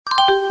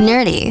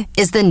Nerdy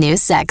is the new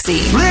sexy.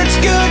 It's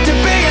good to be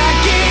a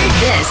geek.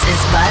 This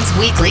is Bud's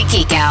Weekly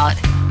Geek Out.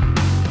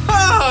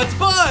 Oh, it's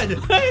Bud.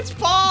 It's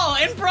Paul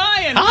and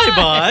Brian.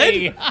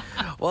 Hi, Bud.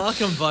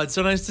 Welcome, Bud.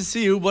 So nice to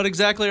see you. What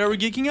exactly are we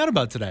geeking out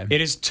about today?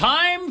 It is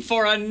time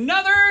for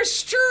another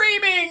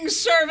streaming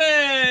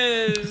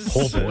service.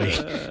 Oh, boy.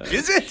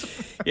 Is it?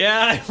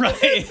 Yeah,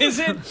 right. Is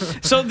it?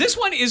 So this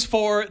one is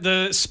for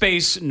the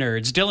space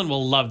nerds. Dylan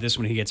will love this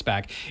when he gets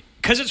back.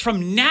 Because it's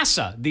from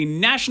NASA, the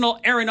National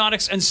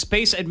Aeronautics and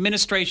Space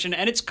Administration,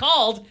 and it's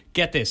called,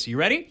 get this, you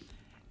ready?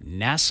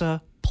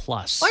 NASA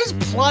Plus. What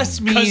does plus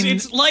mean? Because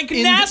it's like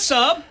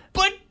NASA,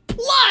 but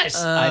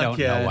plus. I don't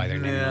know why they're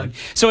naming it like.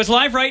 So it's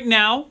live right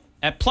now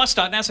at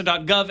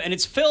plus.nasa.gov, and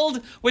it's filled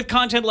with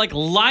content like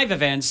live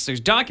events, there's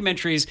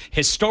documentaries,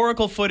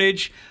 historical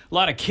footage, a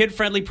lot of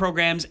kid-friendly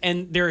programs,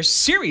 and there are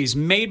series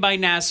made by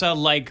NASA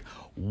like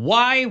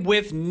Why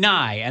with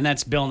Nye, and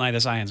that's Bill Nye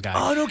the Science Guy.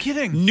 Oh, no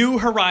kidding. New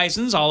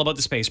Horizons, all about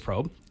the space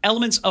probe.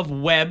 Elements of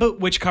Webb,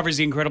 which covers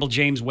the incredible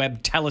James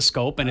Webb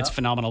Telescope and its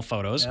phenomenal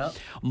photos.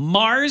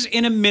 Mars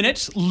in a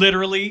Minute,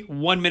 literally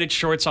 1 minute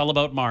shorts all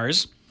about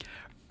Mars.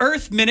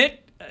 Earth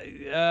Minute,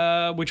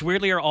 which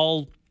weirdly are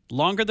all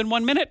longer than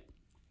 1 minute.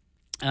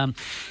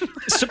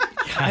 So,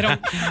 I don't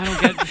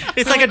get.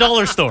 It's like a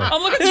dollar store.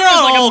 I'm looking through They're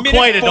it's like all a minute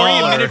quite 40, a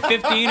dollar. a minute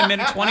 15, a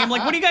minute 20. I'm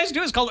like, what do you guys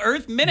do? It's called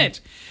Earth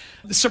Minute.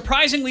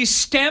 Surprisingly,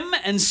 STEM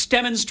and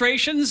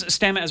STEMonstrations.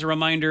 STEM, as a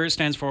reminder,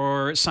 stands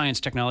for science,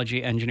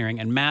 technology, engineering,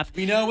 and math.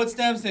 We know what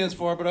STEM stands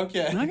for, but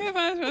okay. Okay,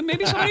 fine.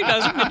 Maybe somebody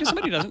doesn't. Maybe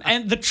somebody doesn't.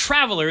 And The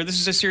Traveler.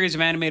 This is a series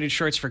of animated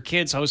shorts for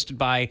kids hosted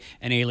by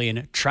an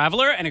alien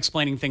traveler and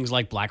explaining things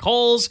like black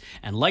holes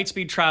and light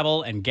speed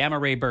travel and gamma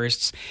ray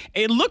bursts.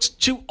 It looks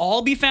to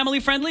all be family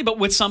friendly, but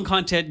with some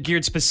content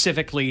geared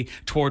specifically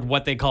toward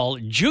what they call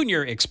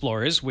junior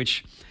explorers,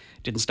 which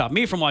didn't stop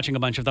me from watching a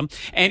bunch of them.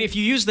 And if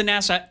you use the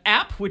NASA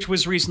app, which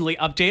was recently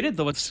updated,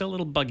 though it's still a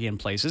little buggy in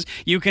places,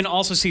 you can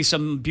also see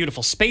some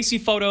beautiful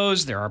spacey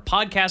photos. There are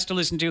podcasts to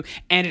listen to,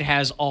 and it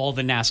has all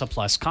the NASA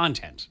Plus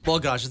content. Well,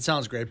 gosh, it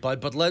sounds great,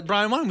 Bud. But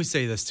Brian, why don't we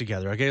say this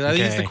together, okay? I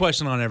think it's the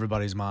question on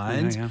everybody's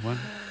mind. Yeah, what?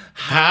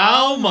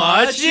 How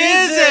much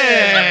is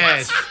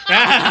it?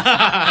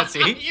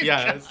 See?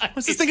 Yes.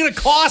 What's this thing going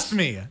to cost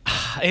me?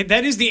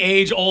 That is the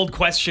age-old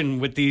question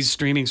with these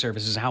streaming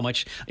services, how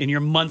much in your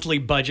monthly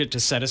budget to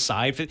set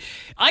aside.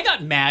 I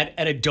got mad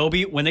at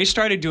Adobe when they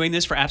started doing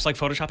this for apps like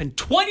Photoshop in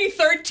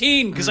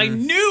 2013 because I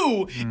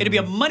knew it'd be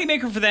a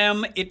moneymaker for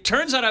them. It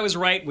turns out I was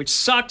right, which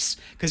sucks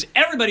because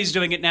everybody's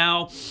doing it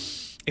now,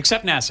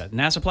 except NASA.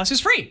 NASA Plus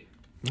is free.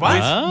 What?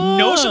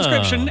 No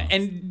subscription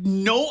and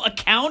no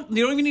account.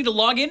 You don't even need to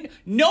log in.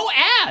 No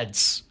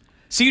ads.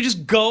 So you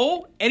just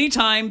go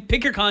anytime,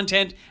 pick your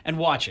content, and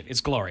watch it. It's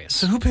glorious.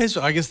 So who pays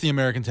for I guess the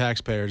American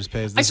taxpayer just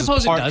pays. I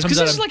suppose it does, because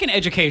this is like an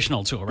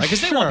educational tool, right?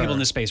 Because they want people in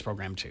the space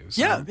program, too.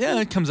 So.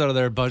 Yeah, it comes out of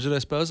their budget, I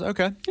suppose.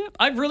 Okay. Yeah,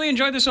 I've really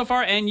enjoyed this so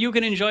far, and you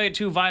can enjoy it,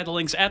 too, via the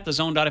links at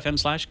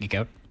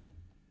thezone.fm/geekout.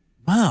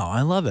 Wow,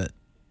 I love it.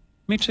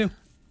 Me, too.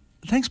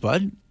 Thanks,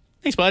 Bud.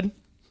 Thanks, bud.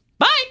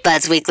 Bye!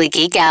 Bud's Weekly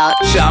Geek Out.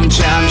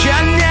 Sometimes you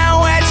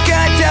know it's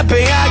good to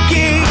be a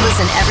geek.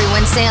 Listen every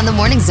Wednesday on The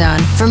Morning Zone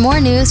for more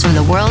news from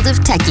the world of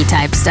techie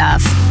type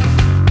stuff.